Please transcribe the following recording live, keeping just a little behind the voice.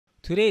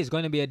Today is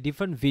going to be a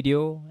different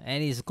video,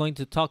 and it's going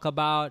to talk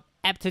about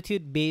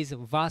aptitude-based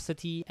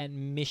varsity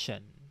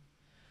admission.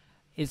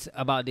 It's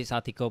about this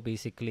article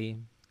basically,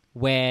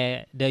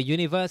 where the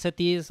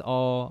universities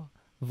or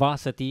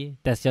varsity,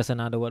 that's just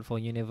another word for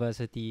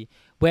university,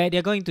 where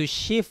they're going to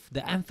shift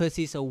the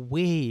emphasis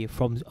away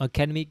from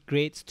academic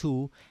grades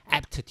to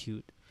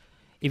aptitude.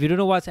 If you don't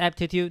know what's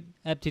aptitude,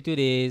 aptitude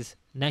is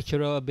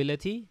natural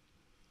ability.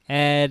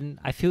 And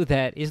I feel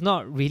that it's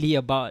not really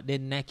about the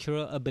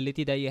natural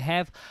ability that you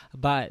have,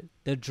 but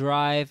the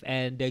drive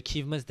and the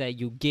achievements that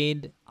you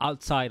gained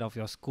outside of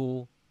your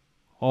school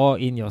or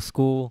in your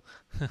school.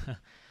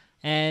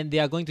 And they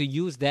are going to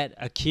use that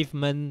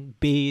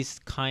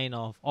achievement-based kind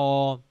of,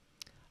 or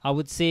I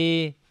would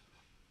say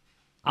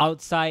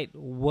outside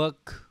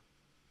work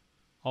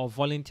or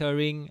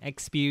volunteering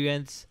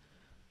experience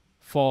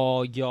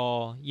for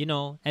your,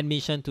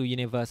 admission to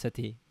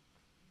university.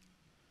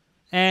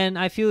 And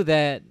I feel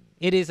that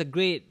it is a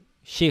great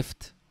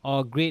shift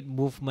or great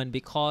movement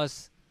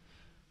because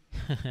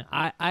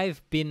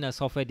I've been a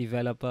software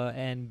developer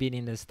and been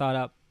in the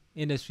startup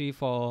industry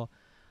for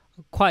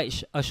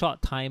quite a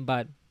short time,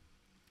 but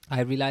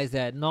I realized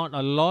that not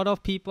a lot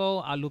of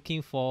people are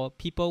looking for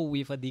people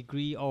with a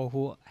degree or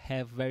who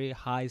have very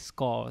high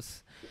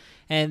scores.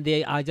 And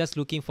they are just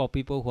looking for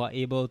people who are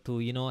able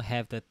to,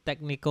 have the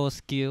technical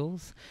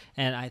skills.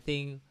 And I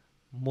think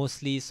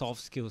mostly soft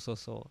skills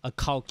also, a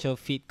culture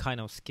fit kind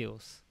of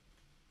skills.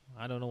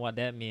 I don't know what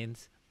that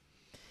means.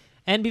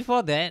 And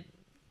before that,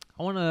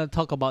 I want to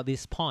talk about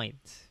this point.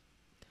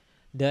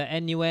 The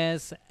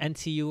NUS,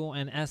 NTU,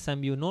 and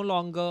SMU no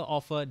longer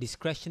offer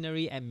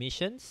discretionary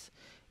admissions,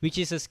 which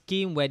is a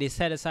scheme where they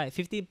set aside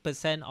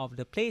 15% of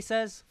the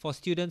places for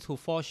students who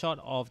fall short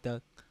of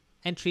the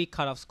entry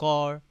cutoff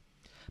score,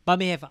 but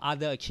may have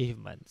other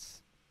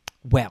achievements.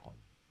 Well,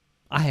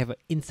 I have an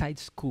inside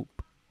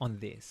scoop on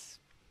this.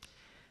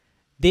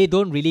 They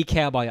don't really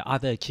care about your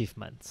other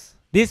achievements.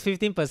 This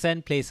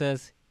 15%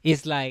 places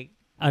is like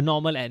a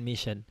normal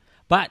admission,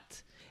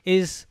 but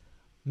is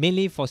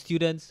mainly for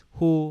students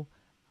who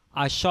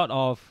are short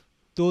of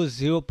those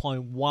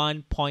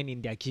 0.1 point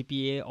in their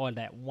GPA or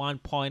that 1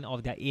 point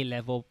of their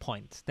A-level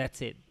points.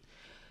 That's it.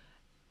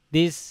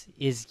 This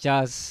is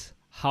just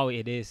how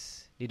it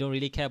is. They don't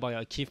really care about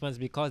your achievements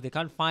because they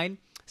can't find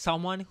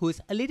someone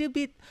who's a little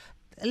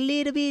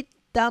bit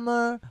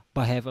dumber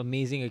but have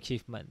amazing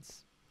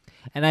achievements.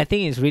 And I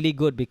think it's really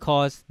good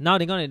because now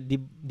they're going to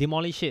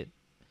demolish it.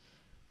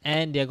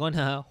 And they're going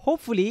to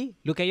hopefully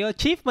look at your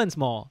achievements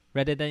more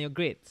rather than your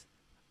grades.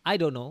 I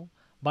don't know,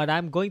 but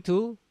I'm going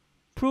to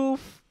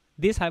prove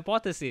this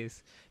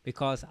hypothesis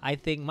because I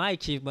think my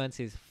achievements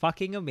is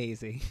fucking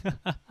amazing.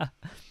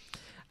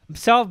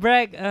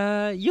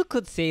 Self-brag, you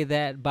could say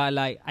that, but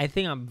I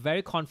think I'm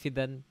very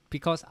confident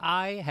because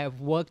I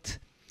have worked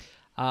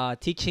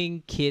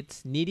teaching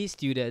kids, needy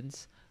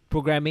students,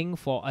 programming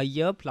for a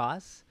year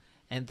plus.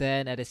 And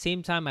then at the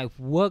same time, I've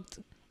worked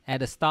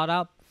at a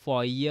startup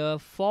for a year,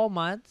 4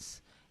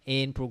 months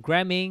in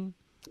programming.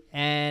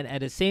 And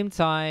at the same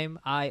time,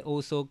 I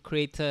also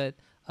created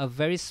a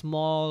very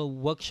small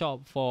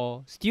workshop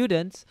for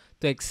students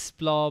to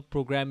explore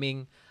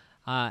programming.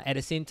 At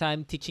the same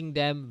time, teaching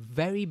them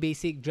very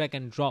basic drag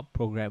and drop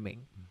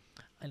programming.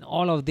 And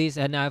all of this,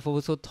 and I've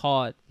also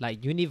taught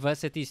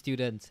university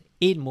students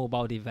in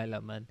mobile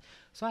development.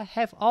 So I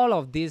have all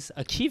of these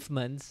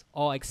achievements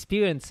or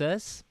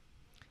experiences.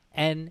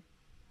 And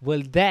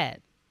will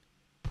that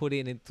put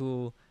it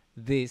into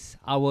this?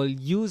 I will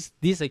use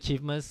these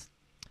achievements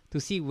to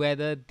see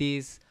whether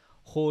these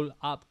hold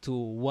up to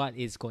what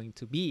it's going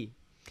to be.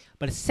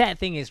 But the sad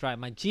thing is, right,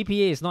 my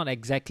GPA is not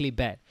exactly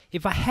bad.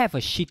 If I have a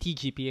shitty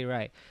GPA,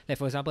 right, like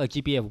for example a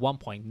GPA of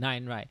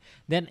 1.9, right,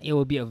 then it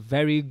will be a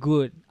very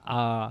good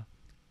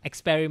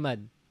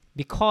experiment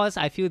because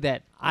I feel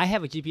that I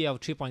have a GPA of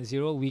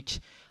 3.0,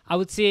 which I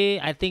would say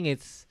I think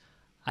it's,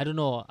 I don't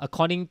know,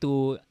 according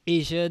to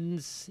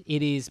Asians,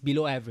 it is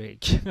below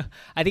average.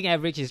 I think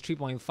average is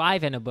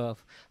 3.5 and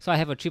above. So I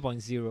have a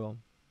 3.0.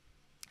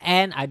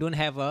 And I don't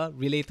have a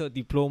related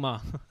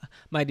diploma.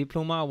 My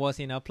diploma was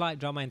in applied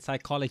drama and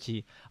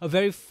psychology. A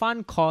very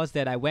fun course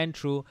that I went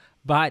through,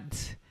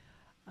 but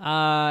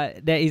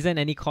there isn't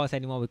any course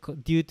anymore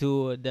due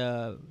to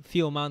the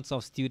few amounts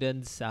of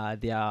students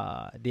they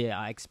are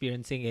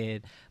experiencing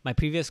in my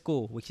previous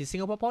school, which is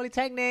Singapore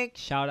Polytechnic.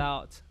 Shout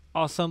out.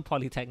 Awesome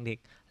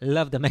Polytechnic.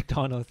 Love the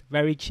McDonald's.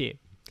 Very cheap.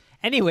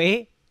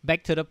 Anyway,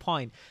 back to the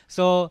point.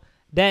 So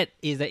that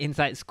is the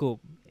inside scoop.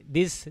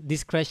 This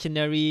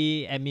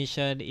discretionary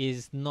admission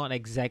is not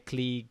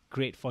exactly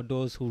great for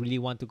those who really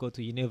want to go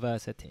to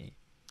university.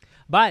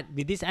 But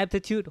with this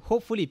aptitude,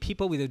 hopefully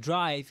people with a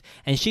drive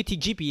and shitty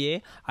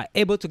GPA are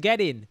able to get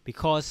in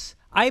because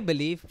I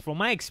believe, from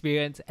my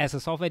experience as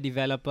a software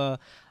developer,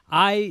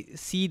 I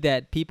see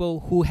that people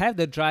who have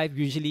the drive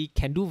usually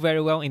can do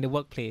very well in the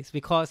workplace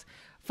because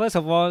first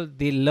of all,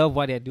 they love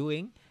what they're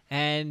doing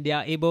and they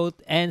are able,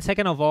 and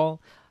second of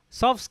all,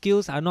 soft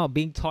skills are not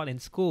being taught in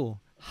school.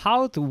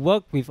 How to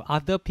work with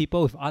other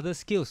people with other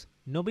skills.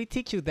 Nobody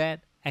teach you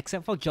that.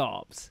 except for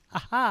jobs.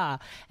 Aha!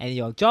 And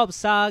your job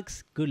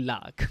sucks, good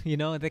luck.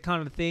 That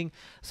kind of thing.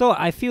 So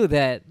I feel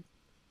that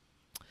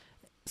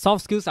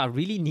soft skills are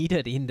really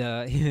needed in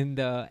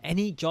the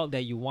any job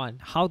that you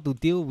want. How to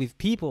deal with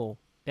people.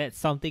 That's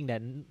something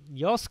that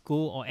your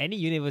school or any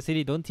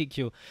university don't teach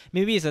you.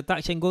 Maybe it's a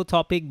touch and go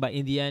topic, but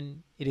in the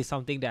end, it is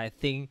something that I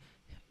think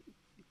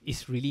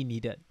is really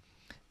needed.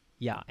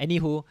 Yeah,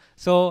 anywho,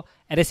 so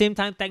at the same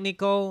time,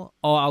 technical,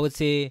 or I would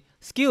say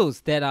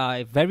skills that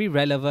are very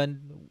relevant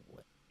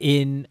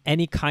in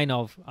any kind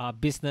of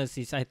business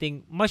is, I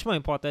think, much more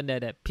important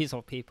than that piece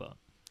of paper.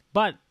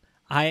 But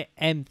I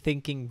am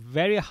thinking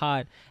very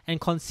hard and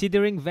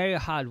considering very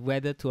hard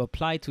whether to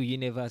apply to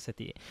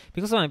university,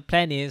 because my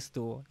plan is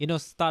to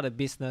start a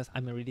business.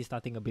 I'm already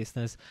starting a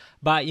business,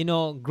 but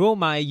grow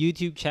my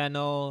YouTube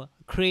channel,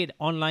 create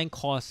online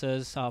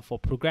courses for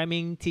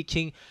programming,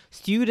 teaching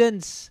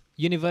students,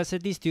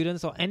 university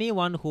students, or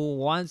anyone who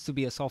wants to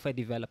be a software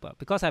developer,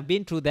 because I've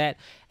been through that,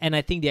 and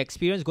I think the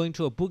experience going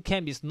through a boot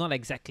camp is not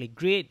exactly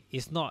great.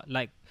 It's not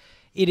like,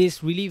 it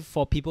is really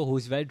for people who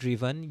is very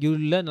driven. You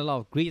learn a lot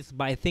of grades,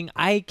 but I think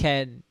I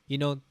can,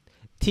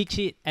 teach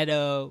it at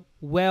a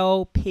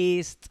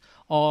well-paced,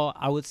 or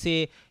I would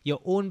say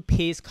your own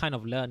pace kind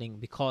of learning,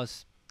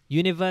 because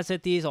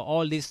universities or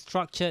all this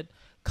structured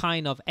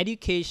kind of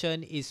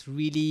education is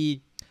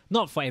really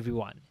not for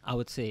everyone, I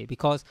would say,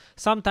 because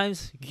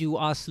sometimes you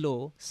are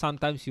slow,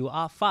 sometimes you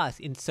are fast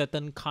in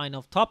certain kind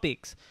of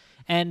topics.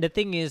 And the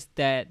thing is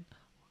that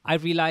I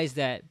realized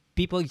that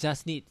people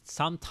just need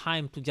some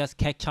time to just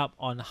catch up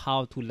on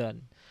how to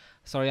learn.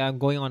 Sorry, I'm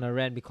going on a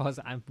rant because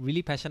I'm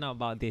really passionate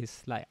about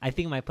this. Like, I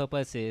think my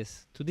purpose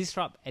is to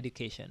disrupt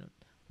education.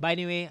 But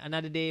anyway,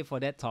 another day for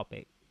that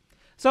topic.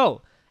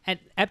 So, at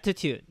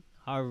aptitude.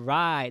 All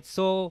right.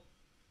 So,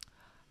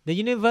 the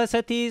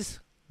universities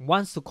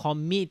wants to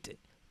commit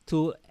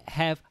to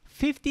have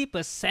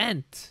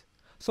 50%.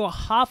 So,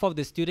 half of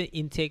the student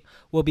intake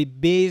will be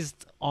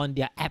based on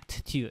their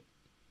aptitude.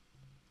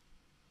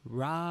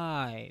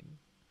 Right.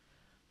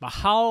 But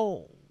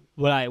how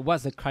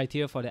what's the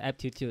criteria for the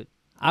aptitude?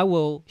 I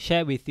will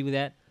share with you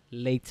that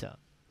later.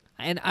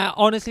 And I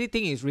honestly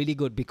think it's really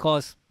good,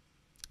 because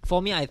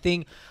for me, I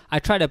think I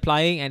tried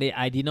applying and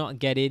I did not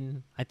get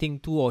in, I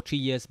think 2 or 3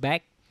 years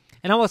back.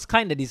 And I was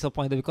kind of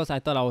disappointed because I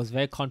thought I was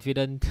very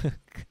confident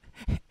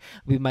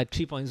with my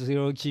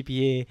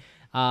 3.0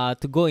 GPA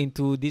to go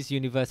into these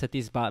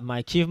universities. But my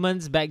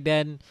achievements back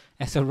then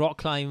as a rock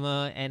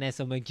climber and as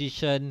a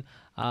magician,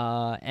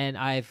 and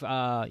I've,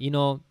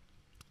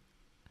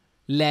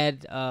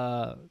 led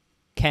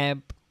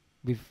camp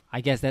with, I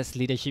guess that's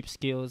leadership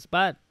skills,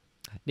 but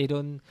they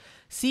don't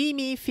see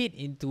me fit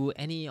into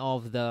any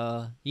of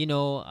the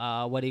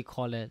what do you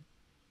call it,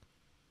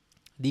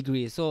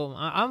 degrees. So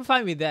I'm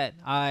fine with that.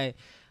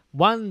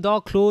 One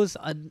door closed,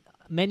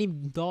 many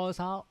doors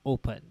are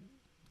open.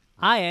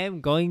 I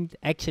am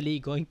actually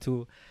going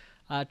to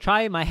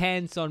try my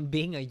hands on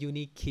being a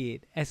unique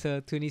kid as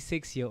a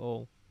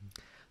 26-year-old.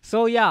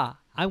 So yeah,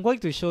 I'm going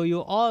to show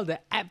you all the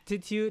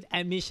aptitude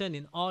admission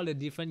in all the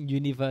different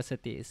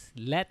universities.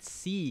 Let's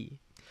see.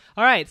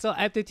 All right, so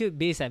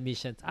aptitude-based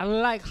admissions. I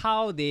like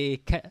how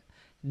they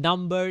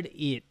numbered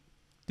it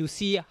to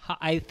see how,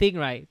 I think,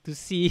 right, to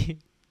see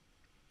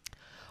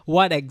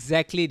what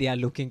exactly they are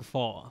looking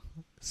for.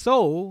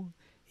 So,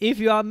 if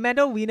you are a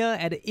medal winner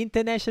at the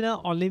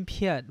International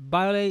Olympiad,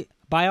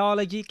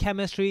 biology,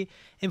 chemistry,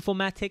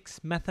 informatics,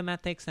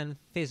 mathematics, and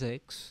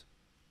physics,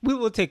 we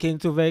will take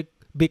into very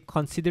big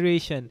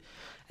consideration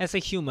as a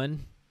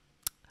human.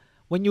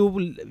 When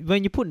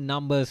you put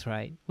numbers,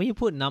 right?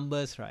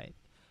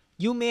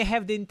 You may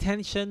have the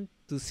intention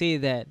to say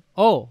that,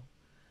 oh,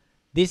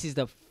 this is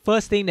the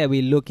first thing that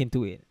we look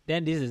into it.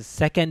 Then this is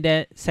second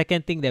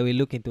thing that we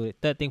look into it.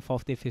 Third thing,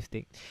 fourth thing, fifth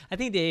thing. I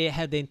think they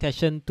have the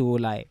intention to,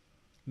 like,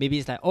 maybe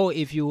it's like, oh,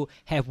 if you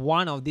have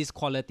one of these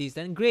qualities,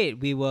 then great.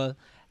 We will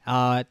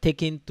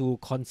take into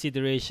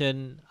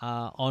consideration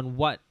on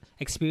what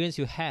experience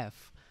you have.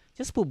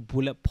 Just put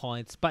bullet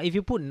points. But if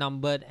you put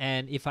numbered,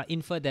 and if I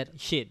infer that,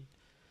 shit,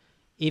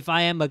 if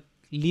I am a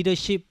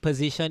leadership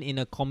position in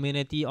a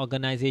community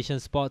organization,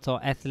 sports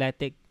or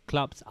athletic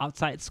clubs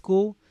outside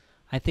school,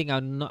 I think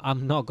I'm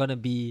not gonna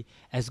be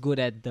as good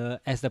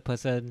as the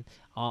person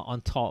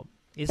on top.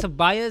 It's a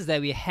bias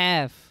that we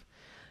have,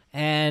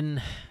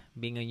 and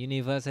being a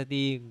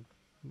university,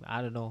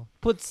 I don't know,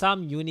 put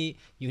some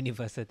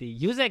university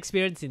user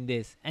experience in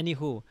this.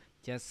 Anywho,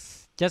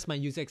 just my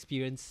user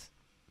experience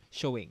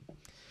showing.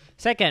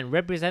 Second,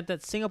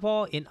 represented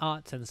Singapore in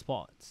arts and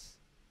sports.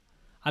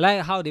 I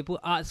like how they put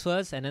arts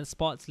first and then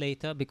sports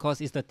later, because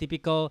it's the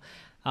typical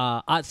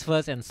arts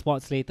first and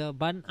sports later.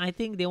 But I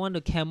think they want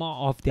to care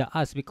more of their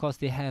arts because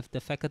they have the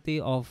faculty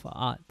of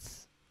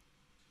arts.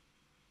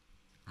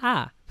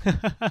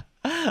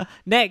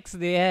 Next,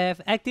 they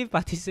have active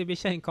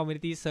participation in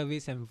community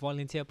service and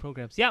volunteer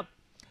programs. Yep,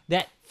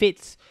 that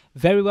fits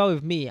very well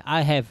with me.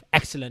 I have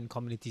excellent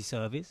community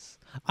service.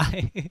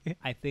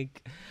 I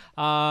think.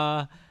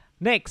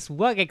 Next,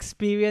 work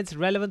experience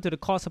relevant to the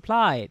course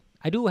applied.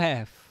 I do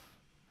have.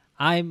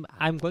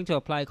 I'm going to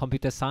apply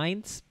computer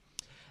science,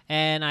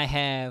 and I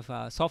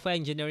have software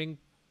engineering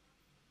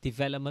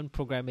development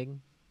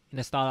programming in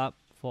a startup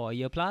for a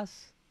year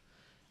plus.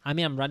 I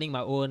mean, I'm running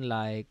my own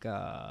like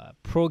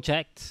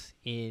project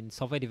in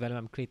software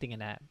development. I'm creating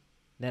an app.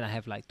 Then I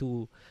have like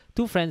two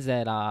friends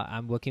that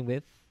I'm working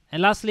with.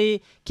 And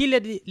lastly, key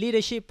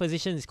leadership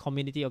positions,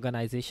 community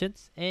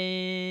organizations.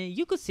 And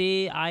you could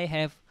say I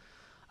have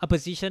a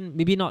position,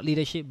 maybe not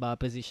leadership, but a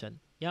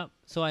position. Yeah.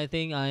 So I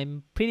think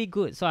I'm pretty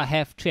good. So I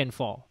have 3 and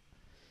 4.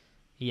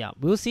 Yeah,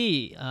 we'll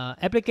see.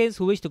 Applicants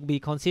who wish to be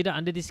considered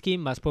under this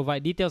scheme must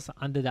provide details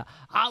under the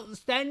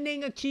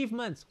outstanding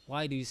achievements.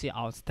 Why do you say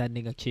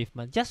outstanding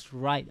achievements? Just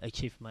write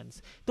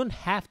achievements. Don't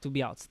have to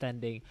be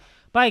outstanding.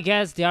 But I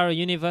guess they are a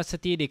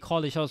university, they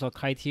call the shots or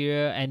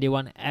criteria, and they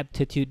want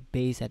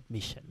aptitude-based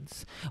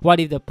admissions. What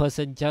if the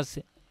person just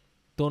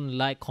don't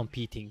like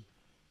competing,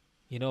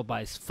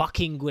 but is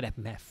fucking good at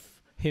math?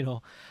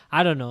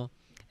 I don't know.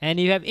 And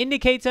you have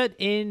indicated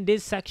in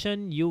this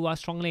section, you are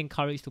strongly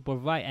encouraged to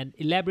provide an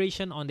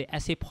elaboration on the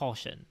essay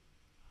portion.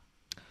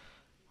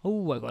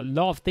 Oh, I got a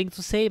lot of things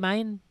to say,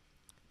 man.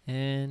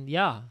 And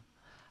yeah,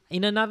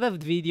 in another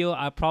video,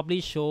 I'll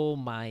probably show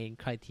my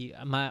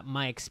criteria,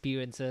 my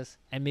experiences,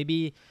 and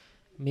maybe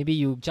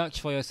you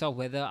judge for yourself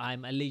whether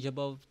I'm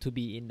eligible to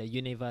be in the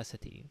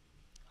university.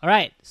 All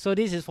right, so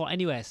this is for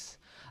NUS,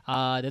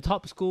 the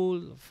top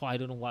school for I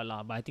don't know what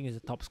lah, but I think it's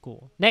the top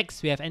school.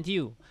 Next, we have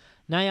NTU,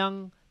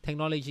 Nanyang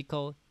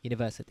Technological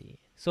University.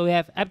 So we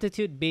have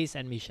aptitude-based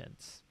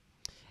admissions.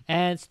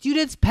 And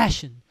students'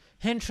 passion,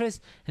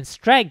 interest, and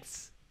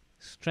strengths.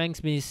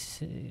 Strengths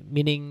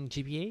meaning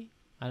GPA?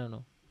 I don't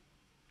know.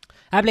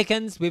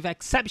 Applicants with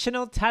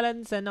exceptional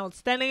talents and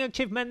outstanding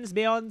achievements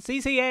beyond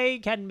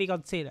CCA can be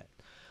considered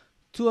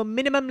to a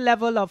minimum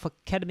level of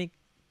academic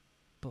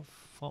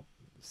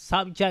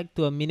subject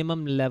to a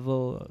minimum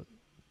level.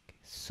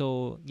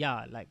 So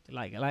yeah, like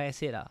I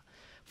said,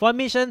 for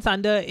admissions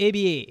under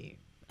ABA,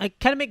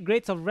 academic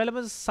grades of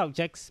relevant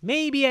subjects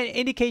may be an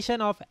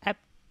indication of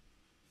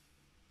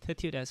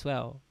aptitude as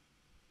well.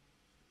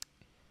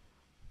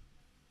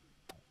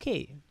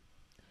 Okay.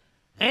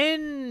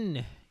 And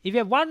if you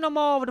have one or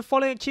more of the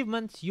following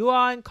achievements, you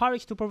are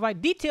encouraged to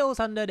provide details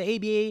under the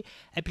ABA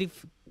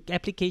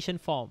application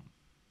form.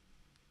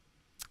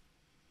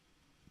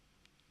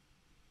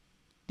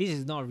 This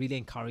is not really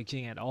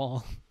encouraging at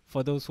all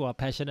for those who are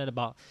passionate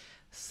about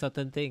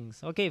certain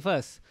things. Okay,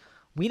 first,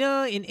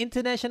 winner in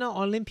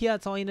international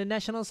Olympiads or in the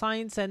National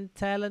Science and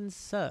Talent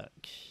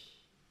Search.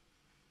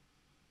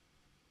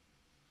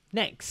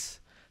 Next,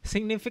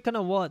 significant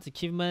awards,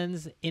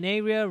 achievements in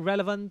area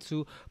relevant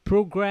to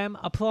program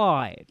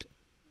applied.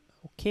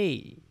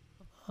 Okay.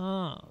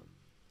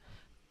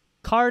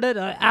 Carded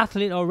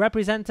athlete or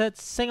represented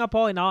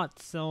Singapore in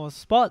arts or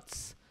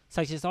sports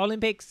such as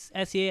Olympics,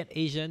 SEA, and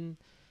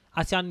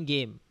ASEAN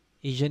Games.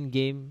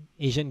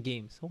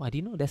 Oh, I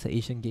didn't know that's an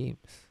Asian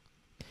Games.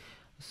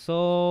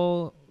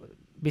 So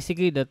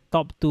basically the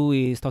top 2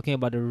 is talking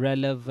about the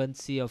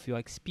relevancy of your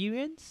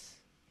experience.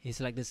 It's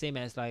like the same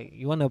as like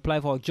you want to apply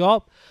for a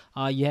job,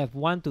 you have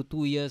 1 to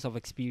 2 years of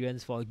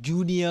experience for a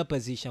junior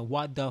position.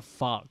 What the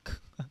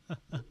fuck?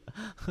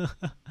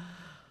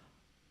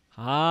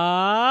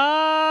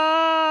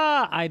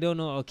 I don't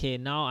know. Okay,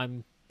 now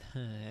I'm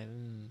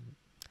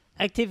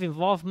active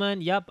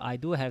involvement. Yep, I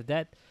do have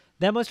that.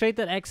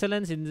 Demonstrated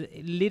excellence in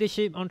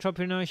leadership,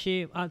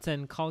 entrepreneurship, arts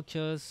and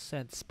cultures,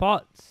 and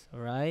sports.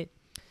 All right.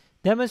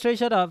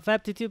 Demonstration of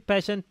aptitude,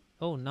 passion.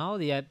 Oh, now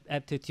the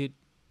aptitude.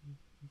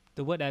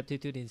 The word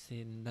aptitude is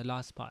in the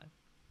last part.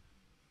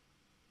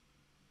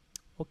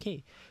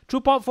 Okay.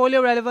 True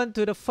portfolio relevant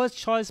to the first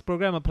choice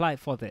program applied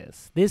for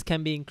this. This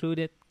can be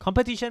included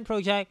competition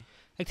project,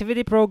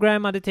 activity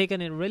program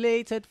undertaken in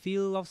related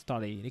field of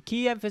study. The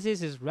key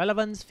emphasis is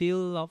relevance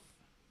field of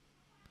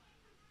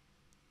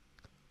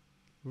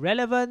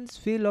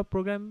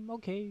program.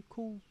 Okay,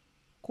 cool.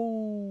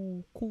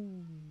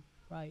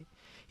 Right.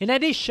 In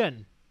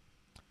addition,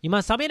 you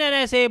must submit an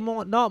essay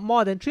not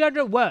more than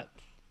 300 words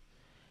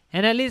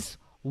and at least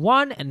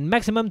 1 and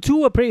maximum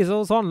 2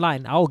 appraisals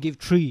online. I'll give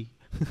 3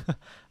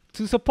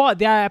 to support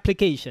their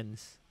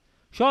applications.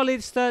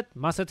 Shortlisted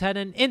must attend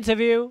an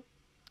interview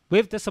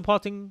with the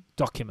supporting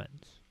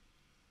documents.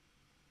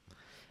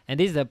 And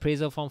this is the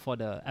appraisal form for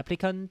the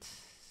applicant,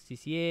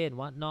 CCA and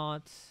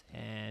whatnot.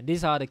 And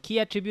these are the key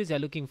attributes they're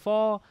looking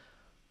for.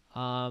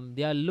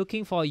 They are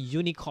looking for a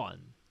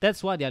unicorn.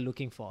 That's what they're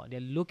looking for. They're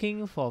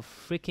looking for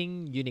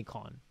freaking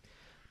unicorn.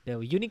 The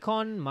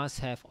unicorn must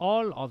have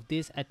all of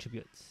these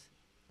attributes.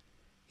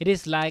 It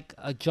is like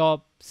a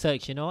job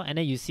search, and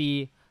then you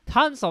see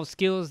tons of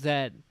skills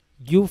that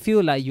you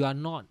feel like you are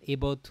not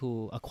able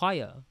to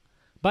acquire.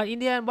 But in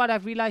the end, what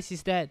I've realized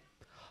is that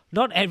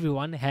not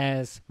everyone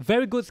has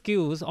very good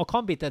skills or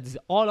competence,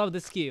 all of the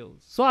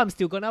skills. So I'm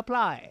still gonna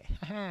apply.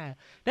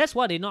 That's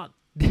what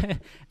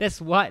that's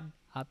what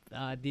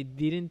they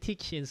didn't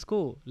teach in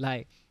school.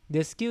 Like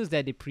the skills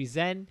that they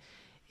present,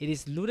 it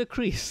is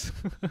ludicrous.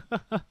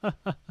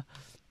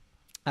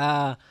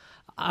 Like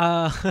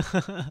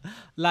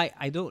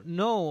I don't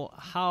know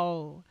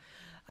how.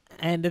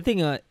 And the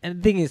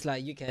thing is,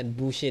 like, you can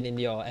bullshit in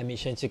your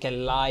admissions, you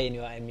can lie in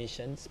your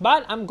admissions,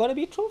 but I'm gonna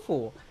be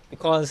truthful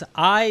because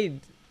I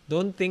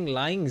don't think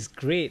lying is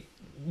great.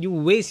 You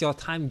waste your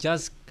time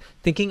just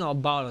thinking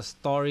about a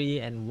story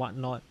and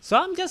whatnot. So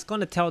I'm just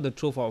gonna tell the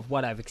truth of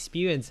what I've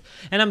experienced,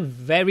 and I'm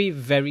very,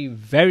 very,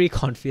 very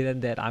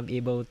confident that I'm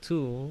able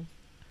to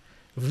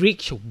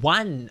reach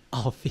one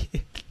of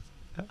it.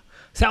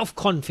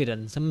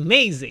 Self-confidence,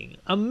 amazing,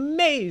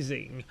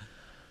 amazing.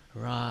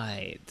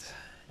 Right.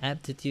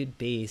 Aptitude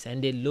based,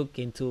 and they look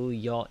into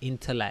your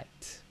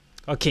intellect.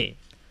 Okay.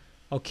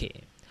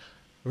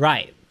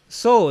 Right.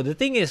 So the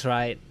thing is,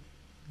 right,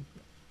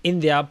 in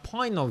their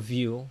point of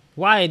view,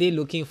 why are they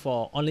looking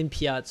for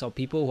Olympiads or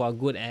people who are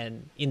good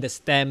and in the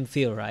STEM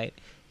field, right?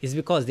 It's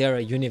because they're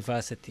a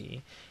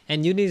university.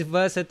 And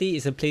university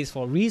is a place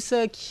for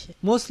research,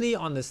 mostly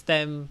on the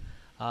STEM,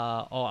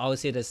 or I would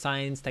say the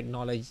science,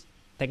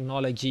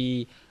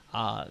 technology,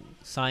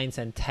 science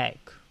and tech,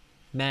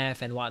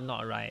 math and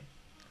whatnot, right?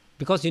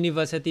 Because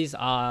universities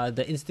are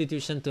the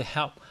institution to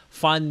help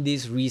fund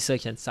this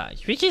research and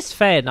such, which is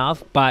fair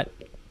enough, but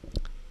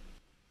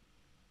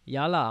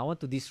yeah lah, I want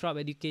to disrupt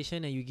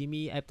education and you give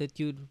me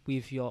aptitude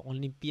with your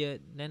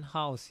Olympiad, then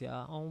how's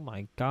yeah? Oh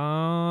my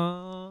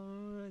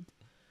god.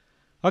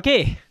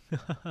 Okay.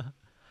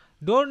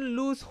 Don't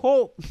lose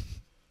hope.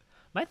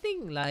 But I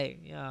think, like,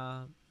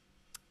 yeah,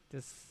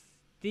 just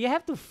they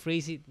have to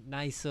phrase it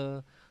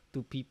nicer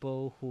to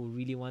people who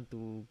really want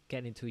to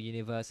get into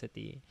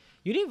university.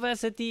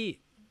 University,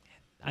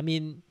 I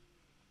mean,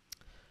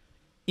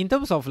 in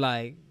terms of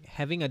like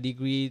having a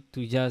degree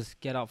to just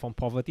get out from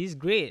poverty is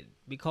great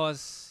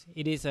because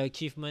it is an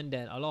achievement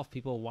that a lot of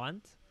people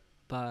want.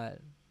 But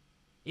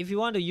if you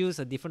want to use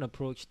a different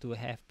approach to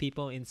have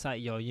people inside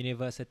your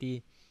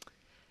university,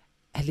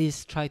 at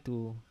least try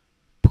to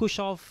push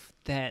off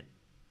that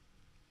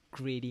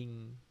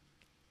grading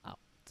out.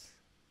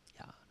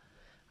 Yeah,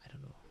 I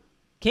don't know.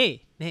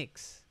 Okay,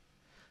 next.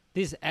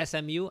 This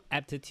SMU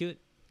aptitude.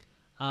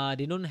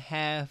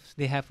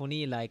 They have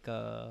only like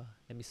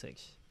let me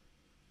search.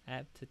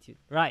 Aptitude.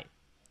 Right.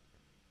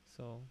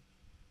 So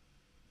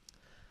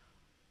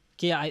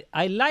okay,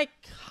 I like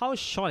how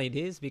short it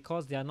is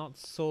because they are not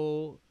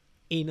so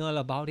anal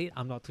about it.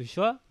 I'm not too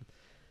sure.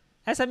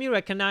 SMU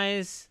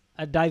recognize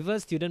a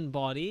diverse student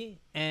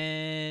body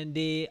and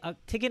they are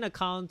taking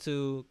account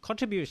to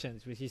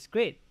contributions, which is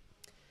great.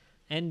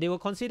 And they will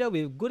consider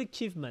with good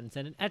achievements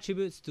and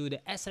attributes to the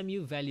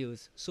SMU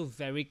values. So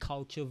very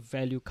culture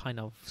value kind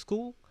of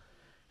school.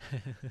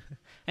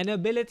 An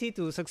ability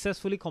to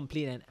successfully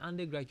complete an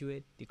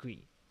undergraduate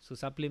degree. So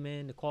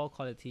supplement the core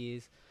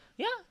qualities.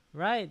 Yeah,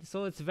 right.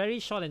 So it's very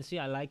short and sweet.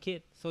 I like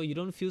it. So you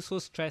don't feel so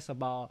stressed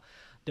about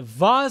the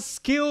vast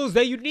skills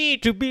that you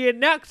need to be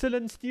an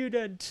excellent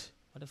student.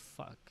 What the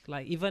fuck?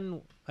 Like,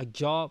 even a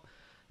job,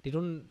 they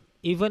don't,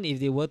 even if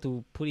they were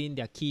to put in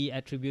their key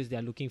attributes they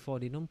are looking for,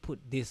 they don't put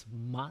this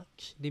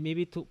much. They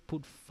maybe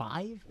put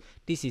 5.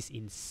 This is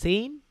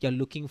insane. You're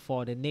looking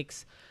for the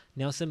next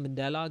Nelson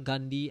Mandela,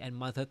 Gandhi, and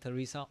Mother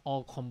Teresa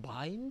all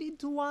combined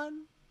into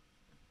one.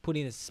 Put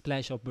in a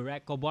splash of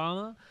Barack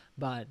Obama,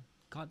 but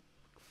god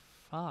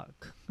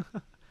fuck.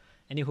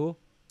 Anywho,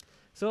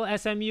 so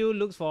SMU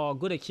looks for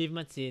good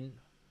achievements in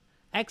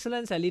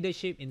excellence and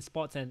leadership in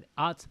sports and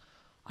arts.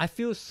 I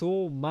feel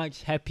so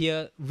much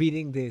happier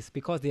reading this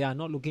because they are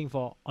not looking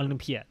for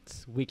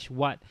Olympiads, which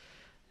what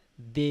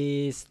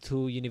these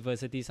two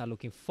universities are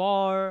looking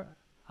for.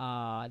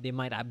 They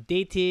might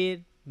update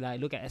it.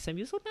 Like, look at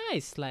SMU, so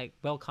nice, like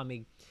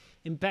welcoming.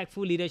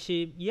 Impactful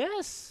leadership,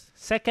 yes.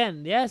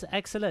 Second, yes,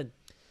 excellent.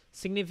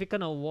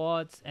 Significant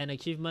awards and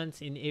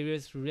achievements in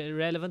areas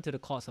relevant to the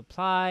cause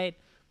applied,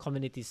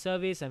 community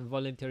service and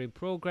voluntary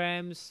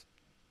programs.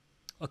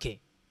 Okay,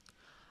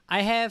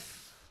 I have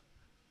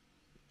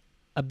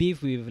a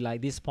beef with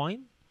like this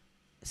point.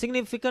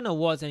 Significant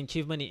awards and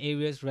achievement in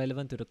areas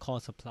relevant to the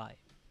cause applied.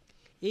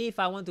 If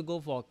I want to go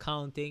for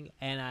accounting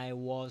and I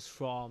was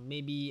from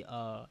maybe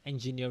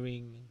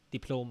engineering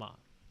diploma,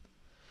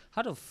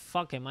 how the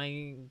fuck am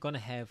I gonna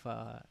have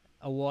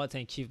awards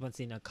and achievements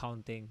in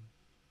accounting?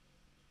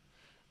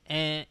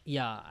 And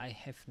yeah, I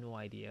have no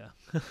idea.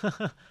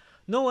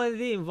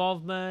 Noteworthy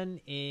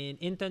involvement in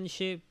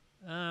internship.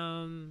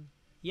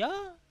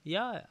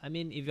 Yeah. I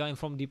mean, if you're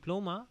from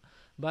diploma,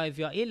 but if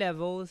you're A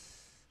levels,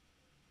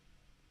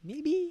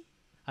 maybe,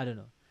 I don't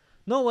know.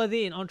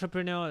 Noteworthy in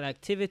entrepreneurial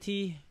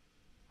activity.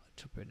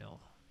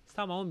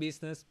 Start my own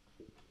business.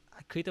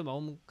 I created my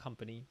own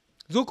company.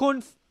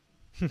 Zukunf.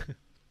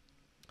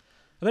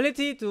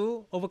 Ability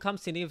to overcome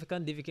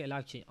significant difficult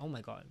life change. Oh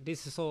my god,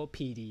 this is so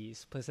PD.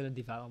 It's personal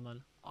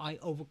development. I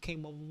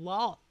overcame a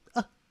lot.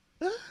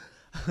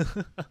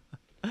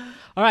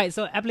 Alright,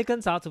 so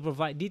applicants are to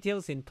provide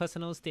details in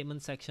personal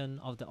statement section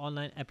of the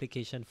online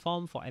application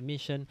form for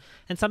admission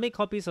and submit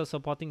copies of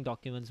supporting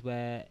documents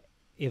where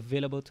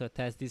available to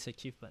attest these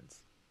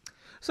achievements.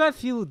 So I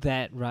feel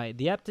that, right,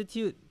 the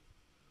aptitude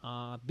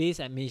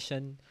based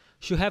admission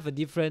should have a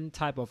different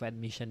type of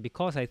admission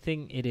because I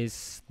think it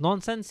is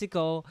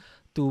nonsensical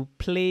to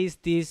place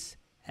this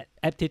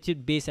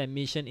aptitude-based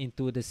admission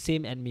into the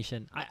same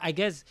admission. I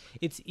guess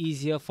it's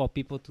easier for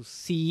people to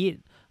see it,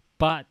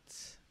 but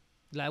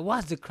like,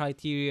 what's the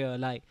criteria?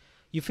 Like,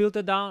 you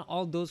filter down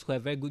all those who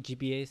have very good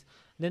GPAs.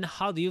 Then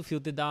how do you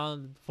filter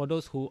down for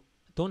those who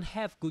don't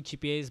have good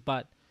GPAs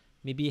but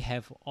maybe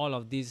have all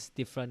of these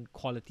different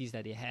qualities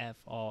that they have,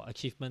 or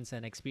achievements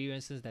and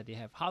experiences that they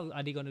have? How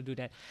are they going to do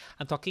that?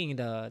 I'm talking in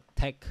the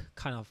tech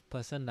kind of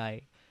person,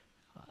 like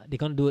they're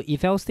going to do an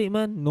eval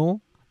statement?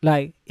 No.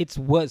 Like, it's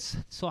worse.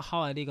 So how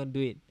are they going to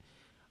do it?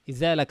 Is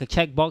there like a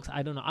checkbox?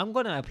 I don't know. I'm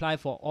going to apply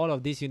for all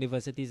of these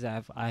universities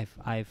that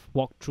I've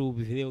walked through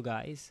with you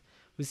guys.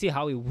 We'll see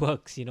how it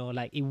works, you know,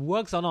 like it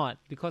works or not,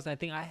 because I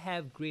think I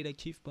have great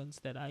achievements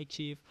that I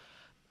achieve.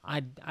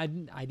 I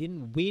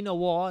didn't win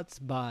awards,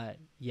 but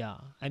yeah,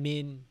 I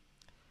mean,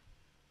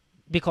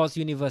 because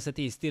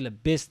university is still a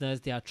business,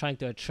 they are trying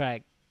to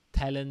attract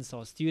talents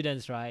or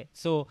students, right?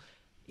 So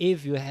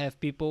if you have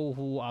people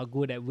who are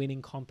good at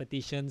winning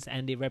competitions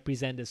and they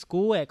represent the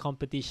school at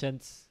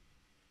competitions,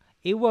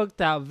 it worked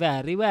out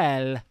very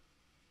well.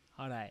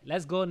 All right,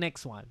 let's go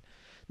next one.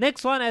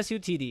 Next one,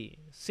 SUTD,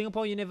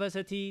 Singapore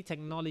University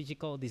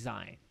Technological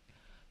Design.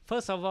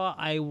 First of all,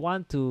 I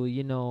want to,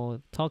 you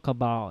know, talk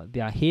about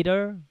their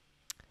header.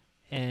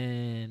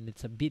 And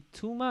it's a bit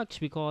too much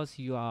because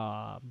you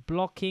are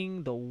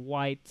blocking the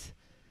white,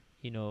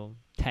 you know,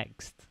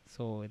 text.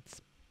 So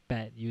it's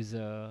bad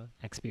user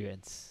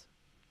experience.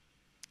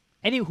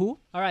 Anywho,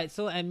 all right,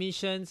 so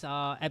admissions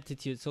are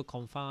aptitude. So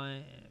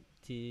confine,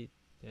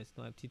 there's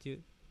no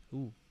aptitude.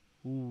 Ooh.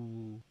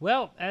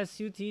 Well,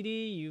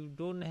 SUTD, you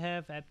don't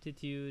have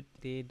aptitude.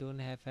 They don't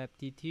have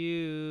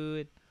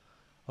aptitude.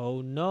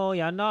 Oh no,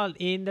 you're not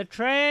in the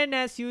trend,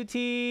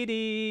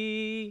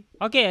 SUTD.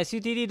 Okay,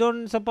 SUTD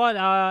don't support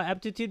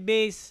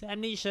aptitude-based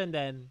admission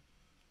then.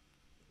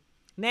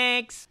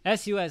 Next,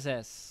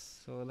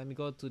 SUSS. So let me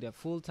go to their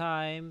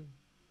full-time.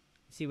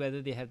 See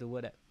whether they have the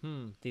word.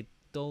 They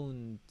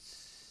don't.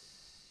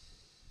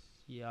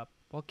 Yup.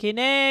 Okay,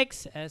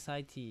 next,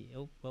 SIT.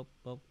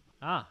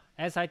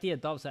 SIT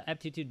adopts an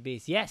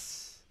aptitude-based.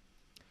 Yes.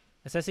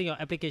 Assessing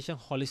your application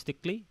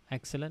holistically.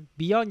 Excellent.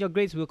 Beyond your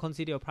grades, we'll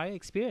consider your prior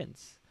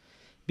experience,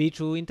 be it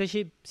through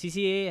internship,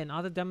 CCA, and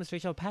other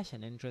demonstration of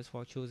passion and interest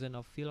for chosen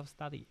of field of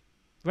study.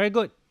 Very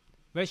good.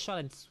 Very short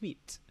and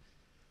sweet.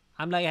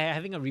 I'm like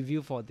having a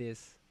review for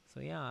this. So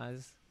yeah,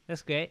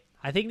 that's great.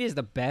 I think this is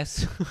the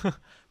best.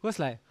 Because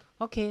like,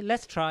 okay,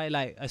 let's try.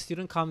 Like a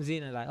student comes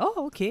in and like,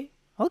 oh, okay,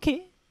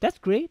 that's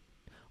great.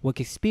 Work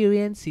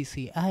experience,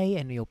 CCI,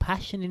 and your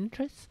passion and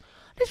interest.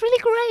 That's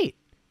really great.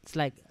 It's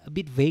like a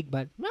bit vague,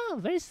 but no,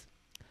 very.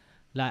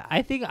 Like,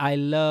 I think I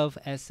love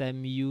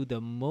SMU the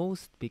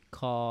most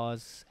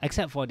because,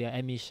 except for their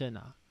admission,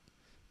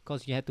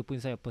 because you have to put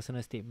inside your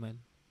personal statement.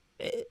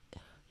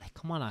 Like,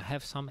 come on, I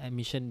have some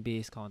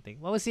admission-based kind of thing.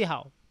 Well, we'll see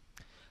how.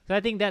 So I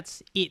think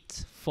that's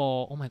it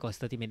for, oh my god, it's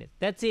 30 minutes.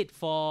 That's it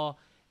for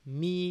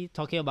me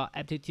talking about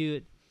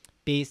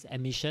aptitude-based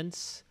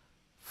admissions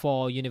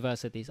for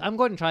universities. I'm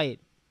going to try it.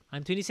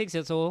 I'm 26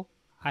 years old.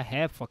 I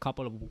have a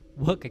couple of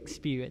work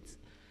experience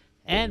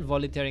and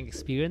volunteering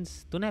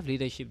experience. Don't have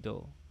leadership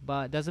though,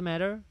 but doesn't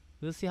matter.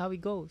 We'll see how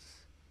it goes.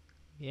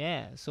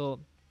 Yeah, so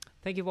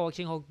thank you for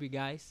watching. Hope you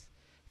guys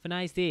have a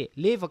nice day.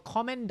 Leave a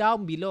comment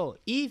down below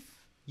if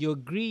you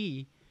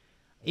agree.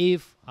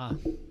 If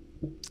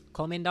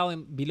comment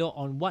down below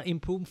on what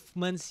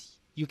improvements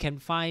you can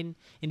find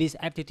in these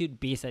aptitude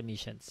based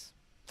admissions.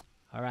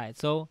 All right,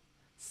 so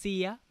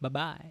see ya. Bye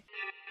bye.